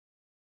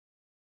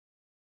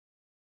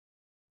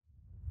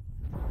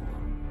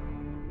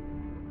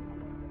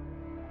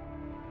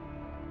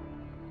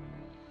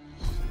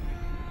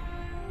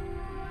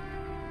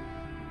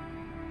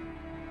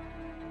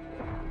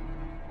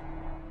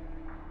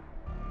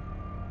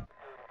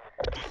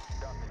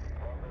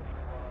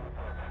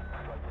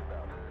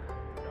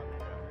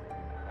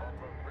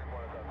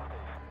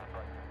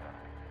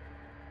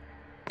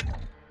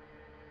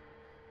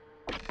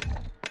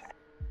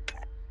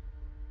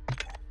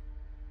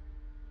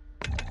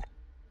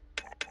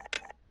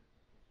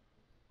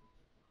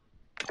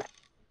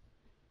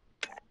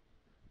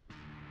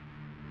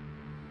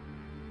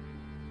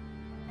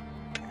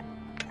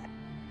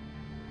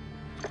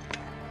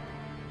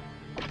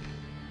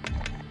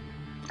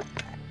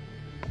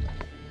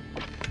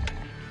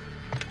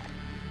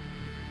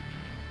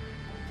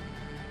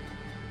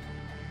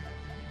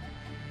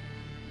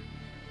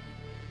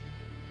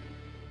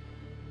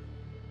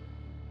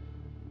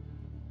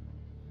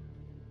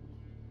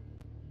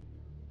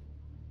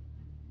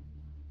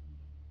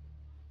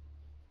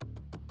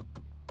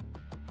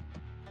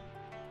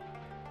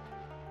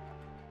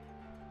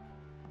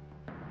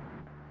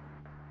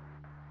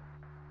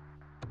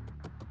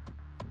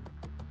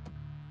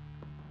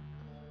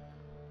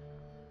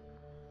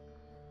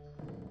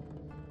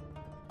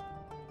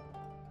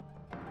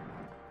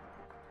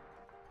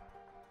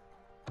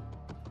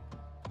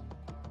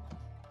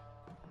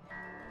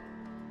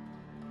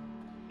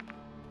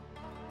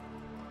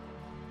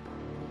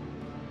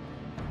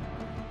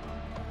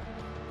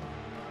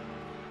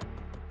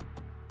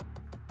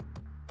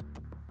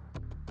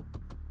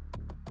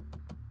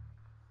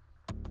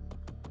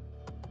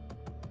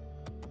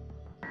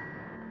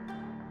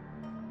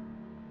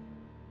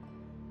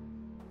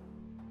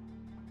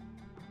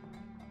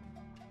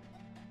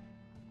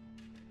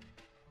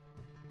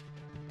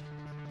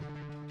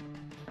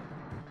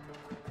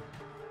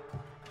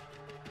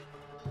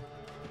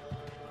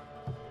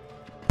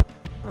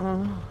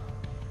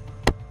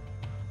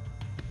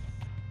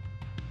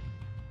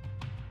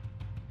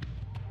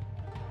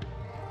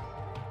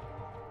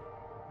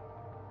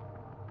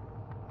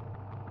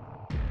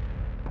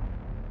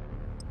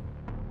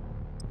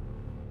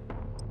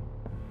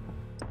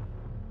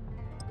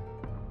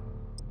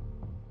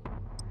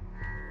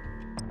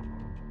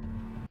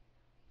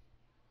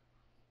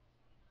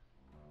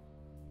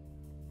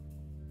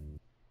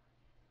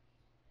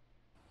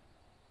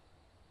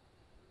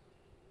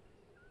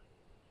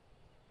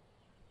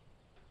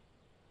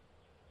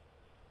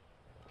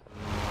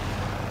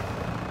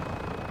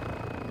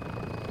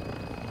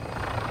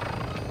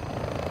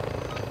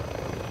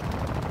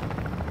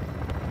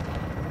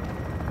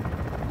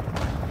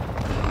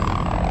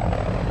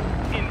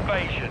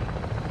Invasion.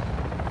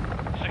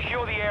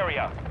 Secure the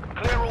area.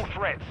 Clear all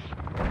threats.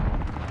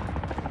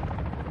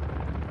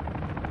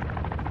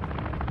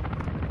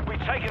 We've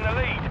taken the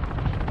lead.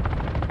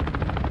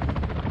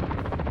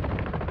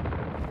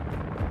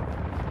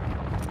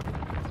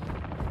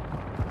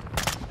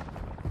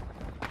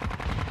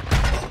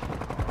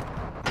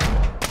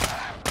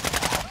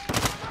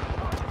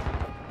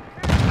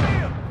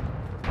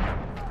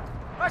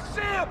 I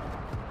see him!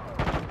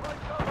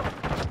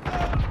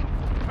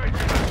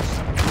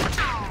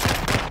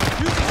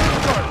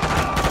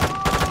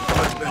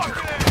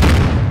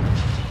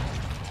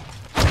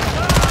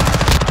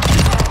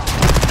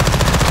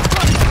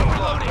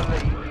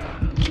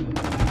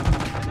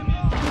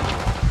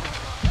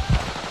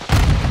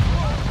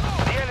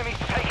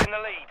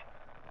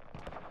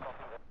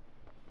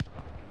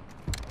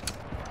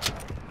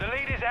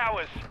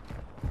 Ours.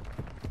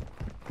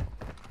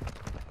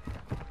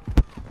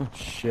 Oh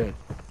shit.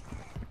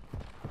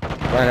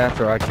 Right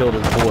after I killed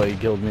his boy, he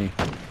killed me.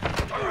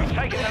 We've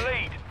taken the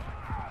lead.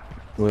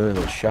 With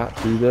a shot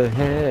to the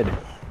head.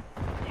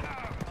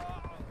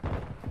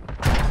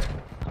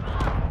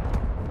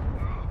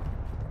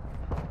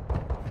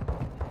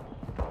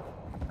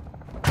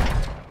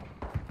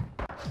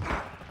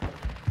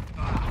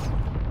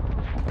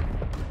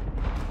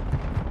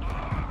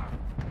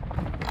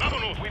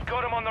 We've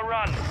got him on the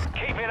run.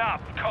 Keep it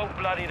up.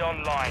 Cold-blooded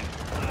online.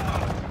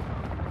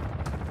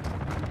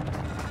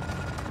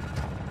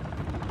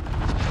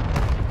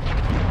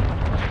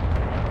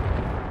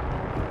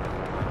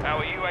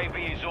 Our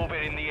UAV is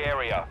orbiting the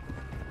area.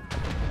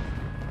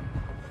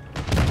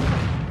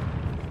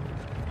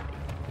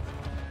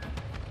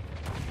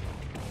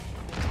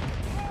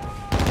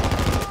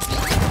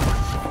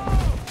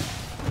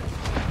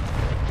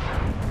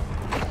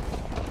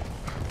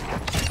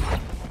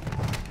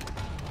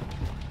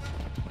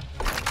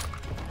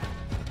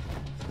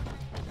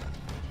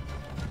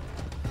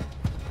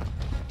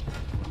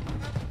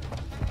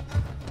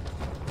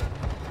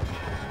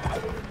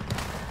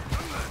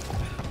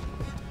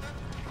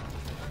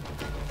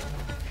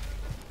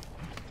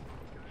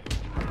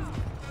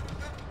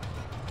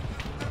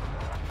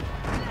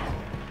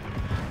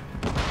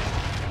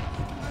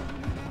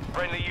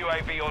 Friendly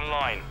UAV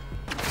online.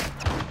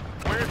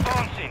 We're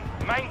advancing.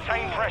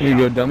 Maintain pressure. Here you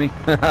go, dummy.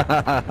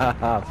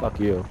 Fuck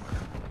you.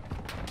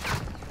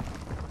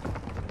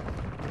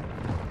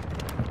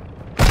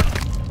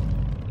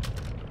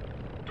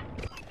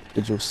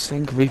 Did you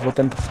think we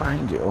wouldn't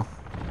find you?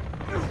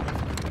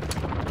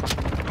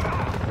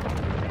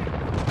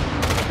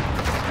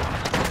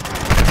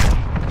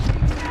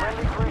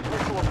 Friendly cruise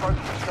missile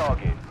approaching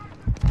target.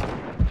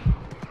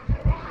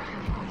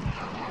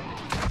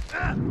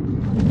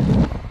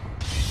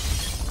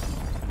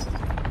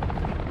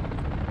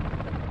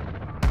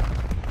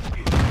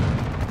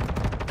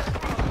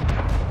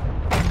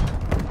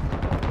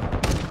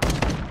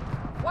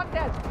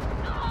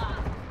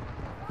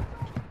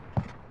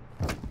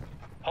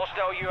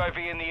 Hostile UAV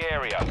in the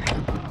area.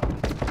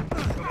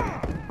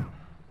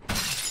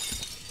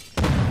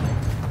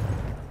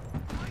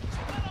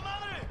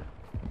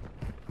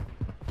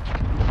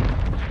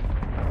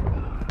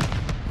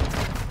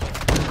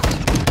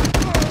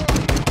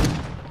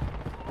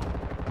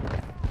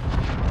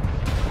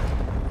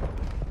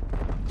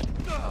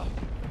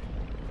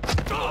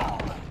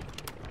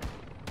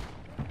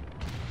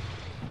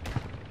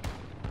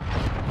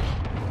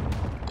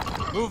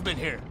 Movement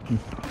here.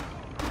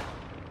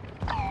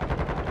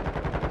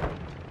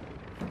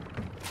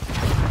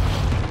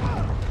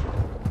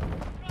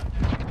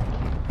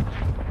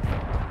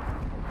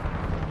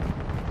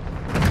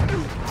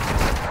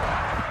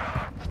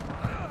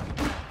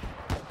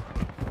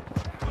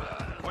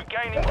 We're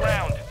gaining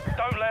ground.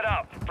 Don't let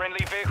up.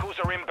 Friendly vehicles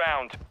are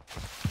inbound.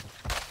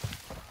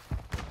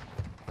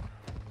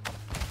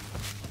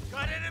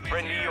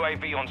 Friendly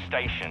UAV on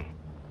station.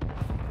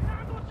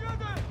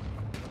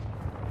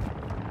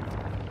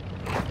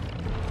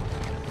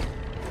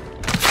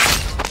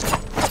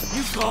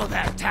 You call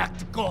that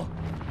tactical?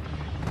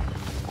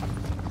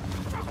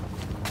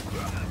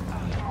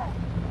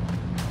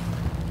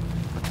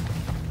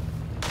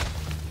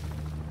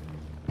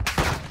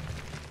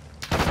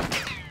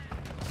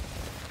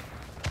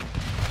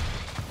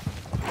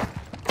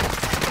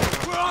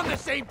 We're on the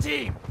same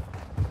team!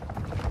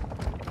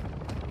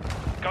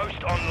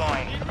 Ghost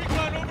online.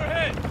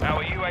 overhead!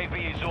 Our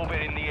UAV is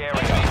orbiting the area.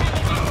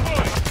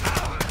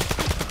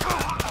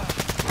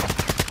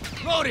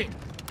 Loading!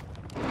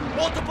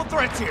 Multiple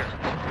threats here!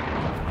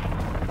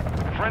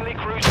 Friendly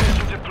cruise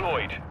missile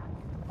deployed.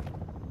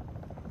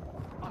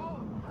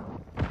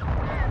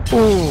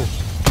 Ooh.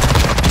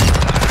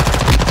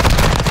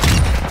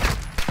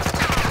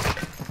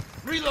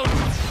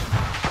 Reloading!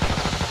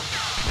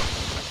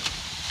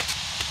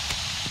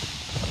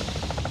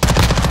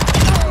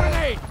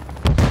 Grenade!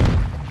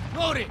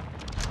 Loading!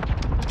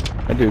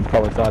 That dude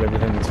probably thought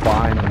everything was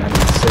fine and then it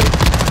was safe.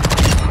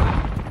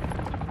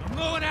 I'm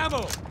low on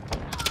ammo!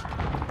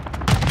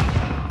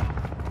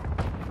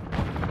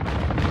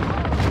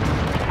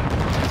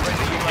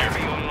 Friendly UAV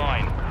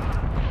online.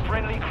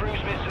 Friendly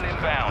cruise missile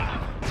inbound.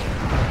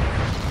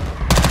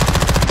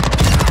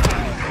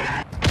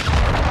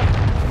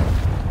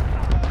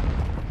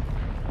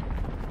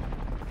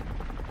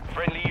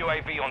 Friendly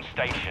UAV on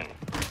station.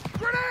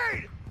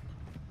 Grenade!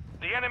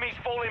 The enemy's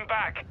falling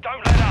back.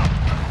 Don't let up.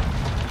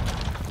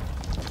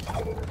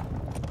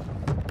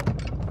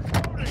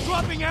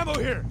 Dropping ammo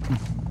here!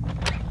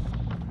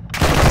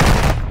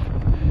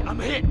 I'm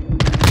hit!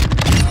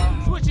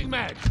 Switching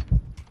mag!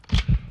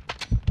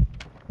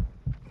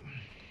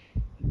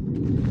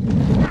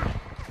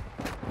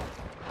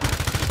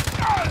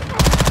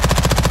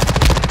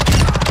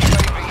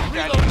 UAV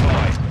standing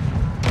by.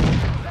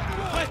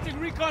 Requesting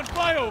recon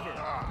flyover!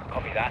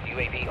 Copy that.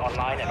 UAV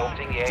online and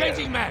orbiting the area.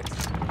 Changing mags!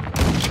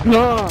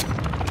 No.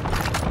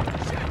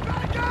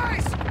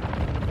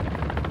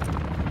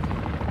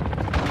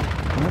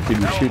 That dude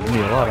was shooting me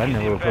a lot. I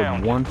never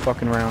heard one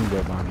fucking round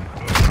go by me.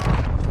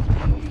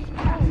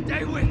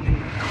 Stay with me!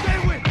 Stay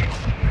with me!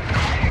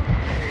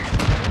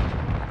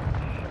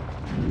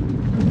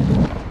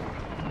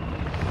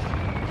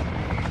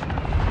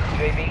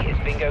 UAV is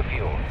bingo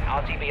fuel.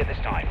 RTB at this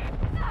time.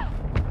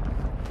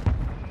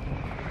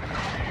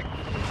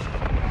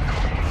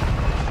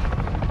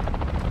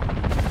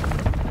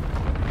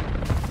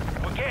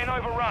 We're getting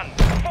overrun.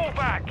 Fall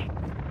back.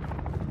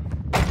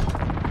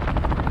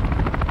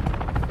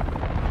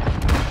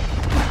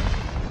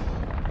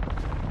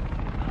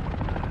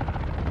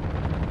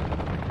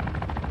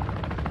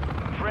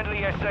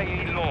 Friendly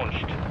SAE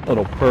launched.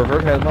 Little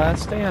pervert had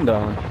last stand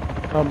on.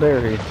 How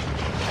dare he?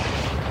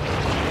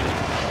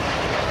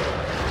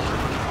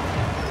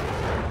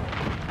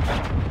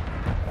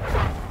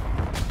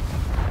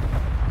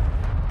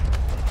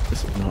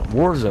 This is not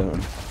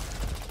Warzone.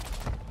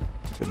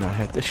 Did not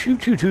have to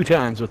shoot you 2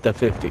 times with the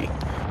 50. Cargo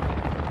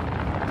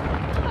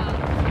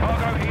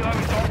helo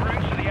is en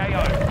route to the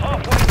AO.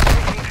 Halfway to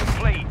mission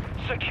complete.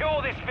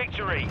 Secure this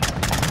victory.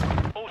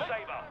 All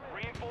Sabre,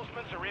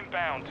 reinforcements are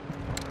inbound.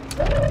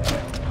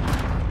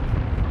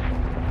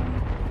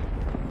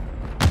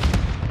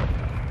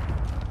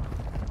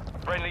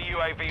 Friendly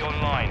UAV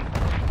online.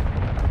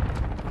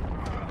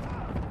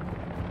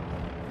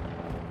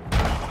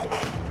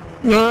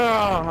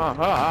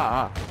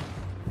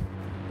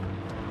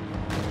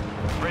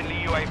 Friendly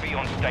UAV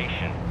on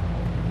station.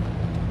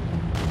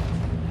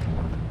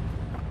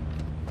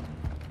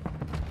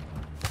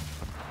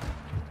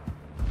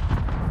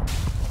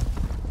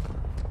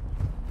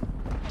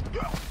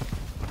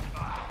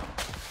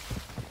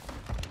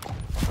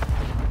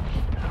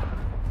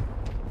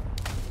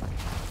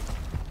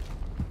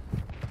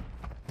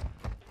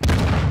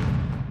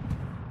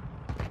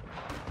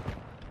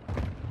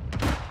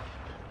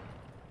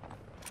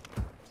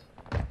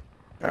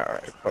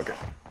 Alright, fuck it.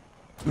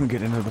 I'm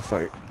getting into the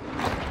fight.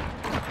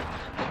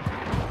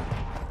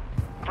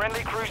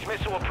 Friendly cruise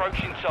missile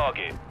approaching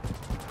target.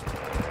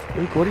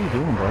 Luke, what are you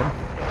doing, bud?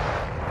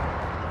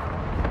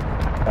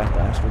 Fat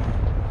bastard.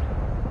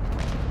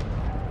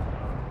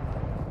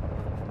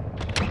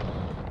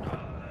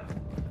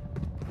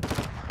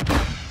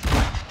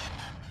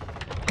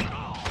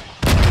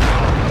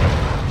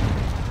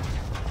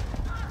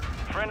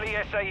 Friendly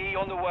SAE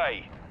on the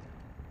way.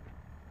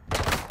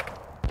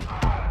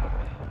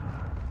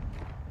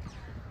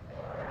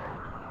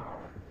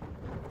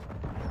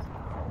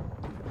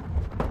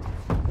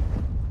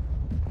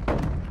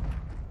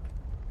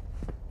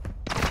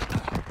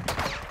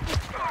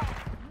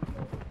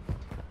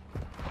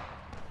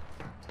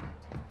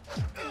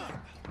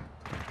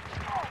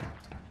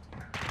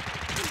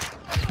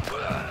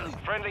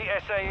 Friendly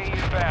SAE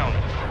inbound.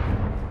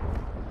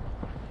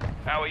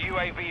 Our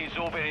UAV is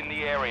orbiting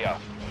the area.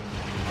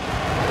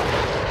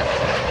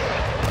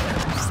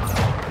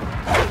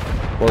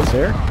 Was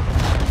there?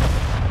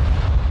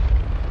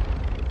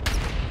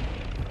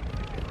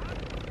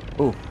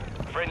 Ooh.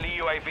 Friendly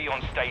UAV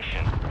on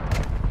station.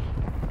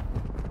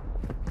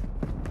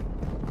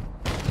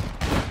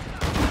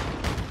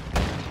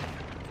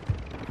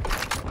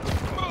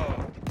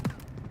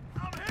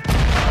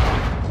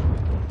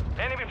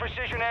 Enemy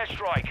precision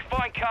airstrike.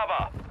 Find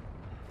cover.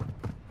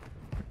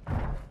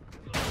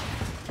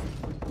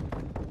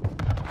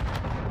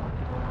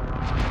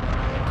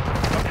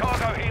 A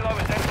cargo helo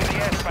has entered the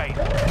airspace.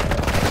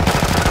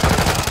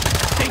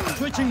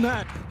 Switching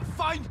mag!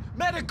 Find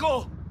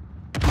medical!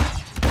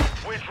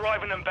 We're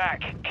driving them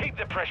back. Keep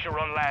the pressure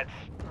on, lads.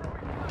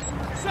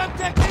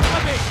 Subtech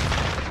incoming!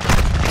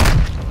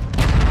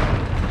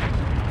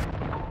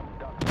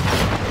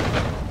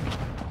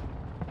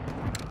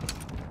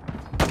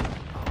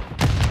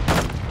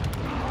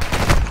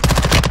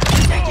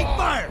 Taking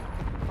fire!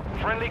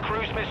 Friendly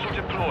cruise missile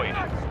deployed.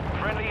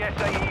 Friendly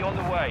SAE on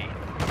the way.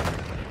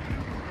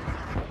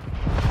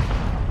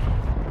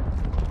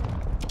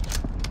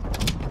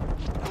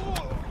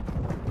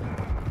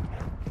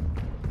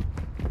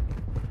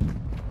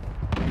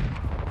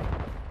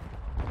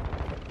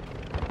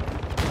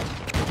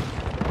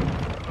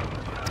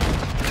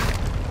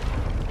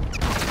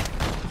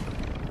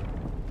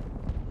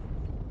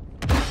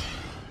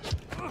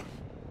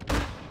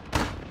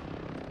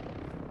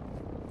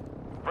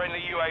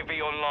 Friendly UAV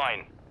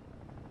online.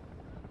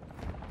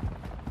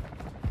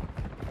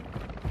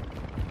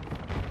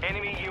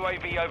 Enemy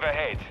UAV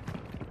overhead.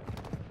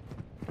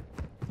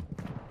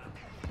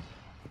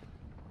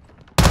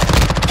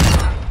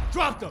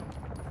 Dropped them!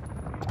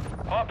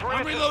 Our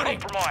perimeter reloading.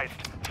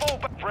 compromised. Full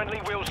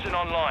friendly Wilson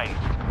online.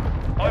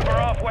 Over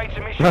halfway to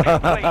mission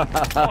complete.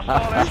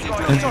 Hostile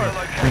airstrike on your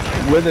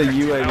location. With a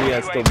UAV, I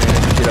still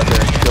managed to get up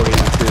there and kill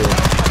these two.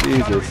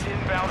 Jesus.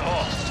 Inbound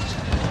hot.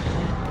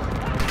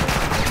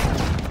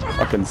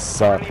 Fucking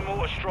suck. Friendly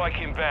mortar strike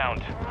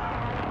inbound.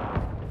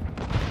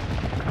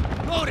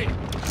 Loading!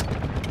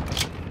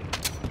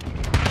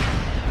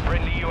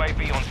 Friendly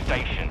UAV on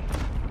station.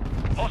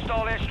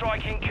 Hostile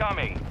airstrike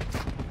incoming.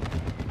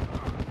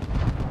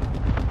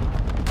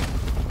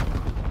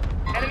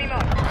 Enemy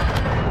mark.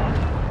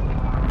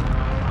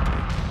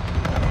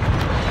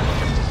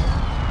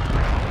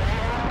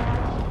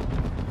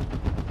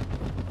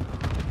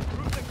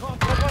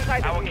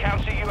 Our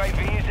counter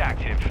UAV is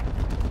active.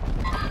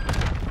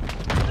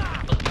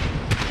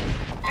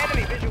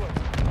 Enemy visual.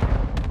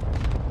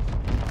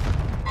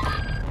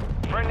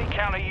 Friendly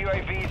counter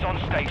UAV is on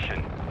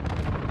station.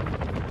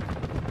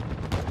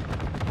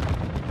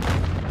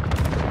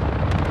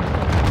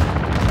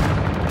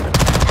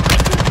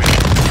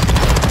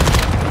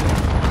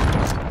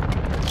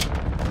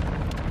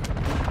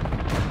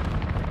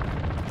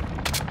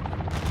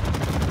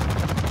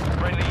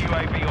 Friendly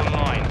UAV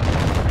online.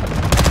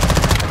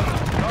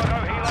 Cargo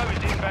helo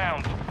is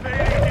inbound.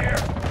 Here.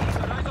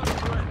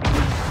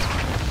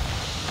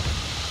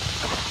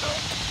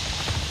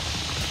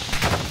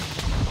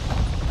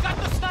 Got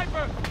the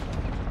sniper!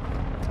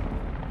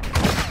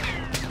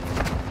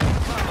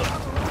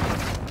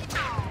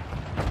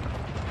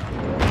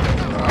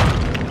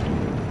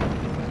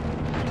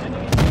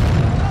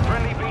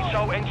 Friendly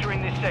VTOL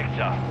entering this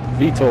sector.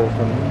 VTOL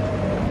coming.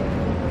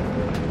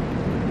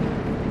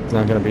 It's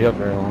not gonna be up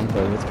very long,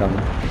 but it's coming.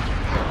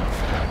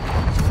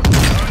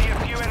 Only a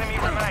few enemy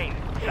remain.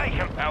 Take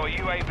 'em. Our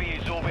UAV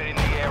is orbiting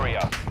the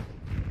area.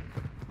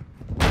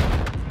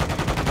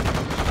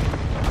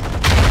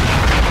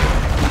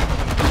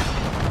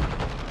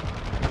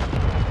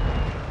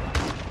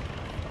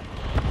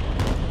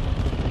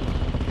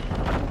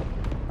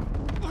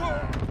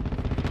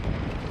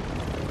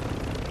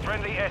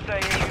 Friendly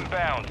SAE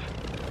inbound.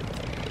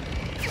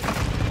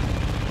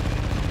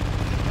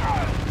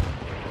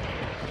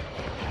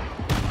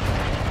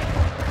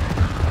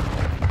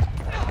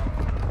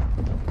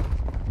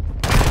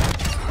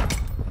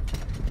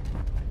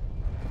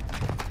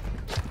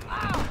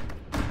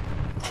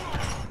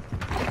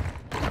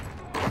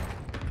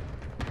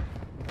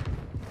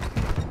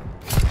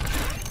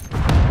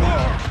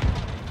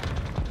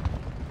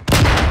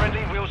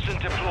 Friendly Wilson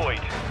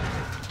deployed.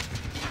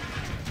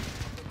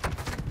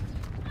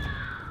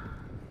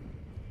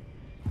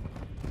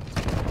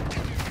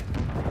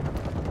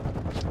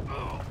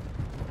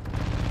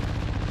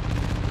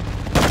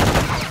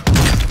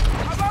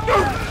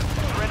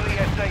 Friendly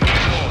SAE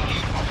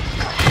launched.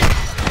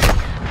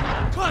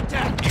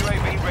 Contact!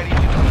 UAV ready to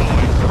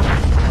deploy.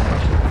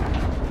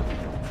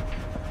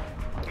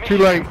 Too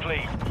Mission late.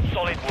 complete.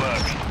 Solid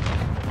work.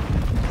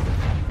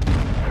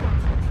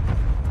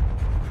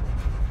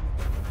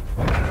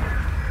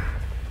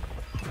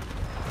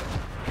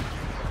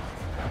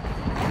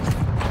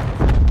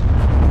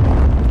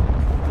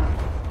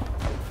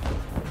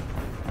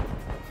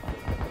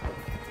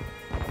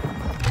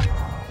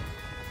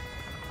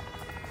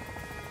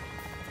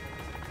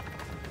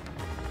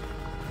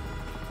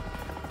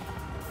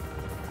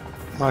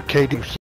 My KD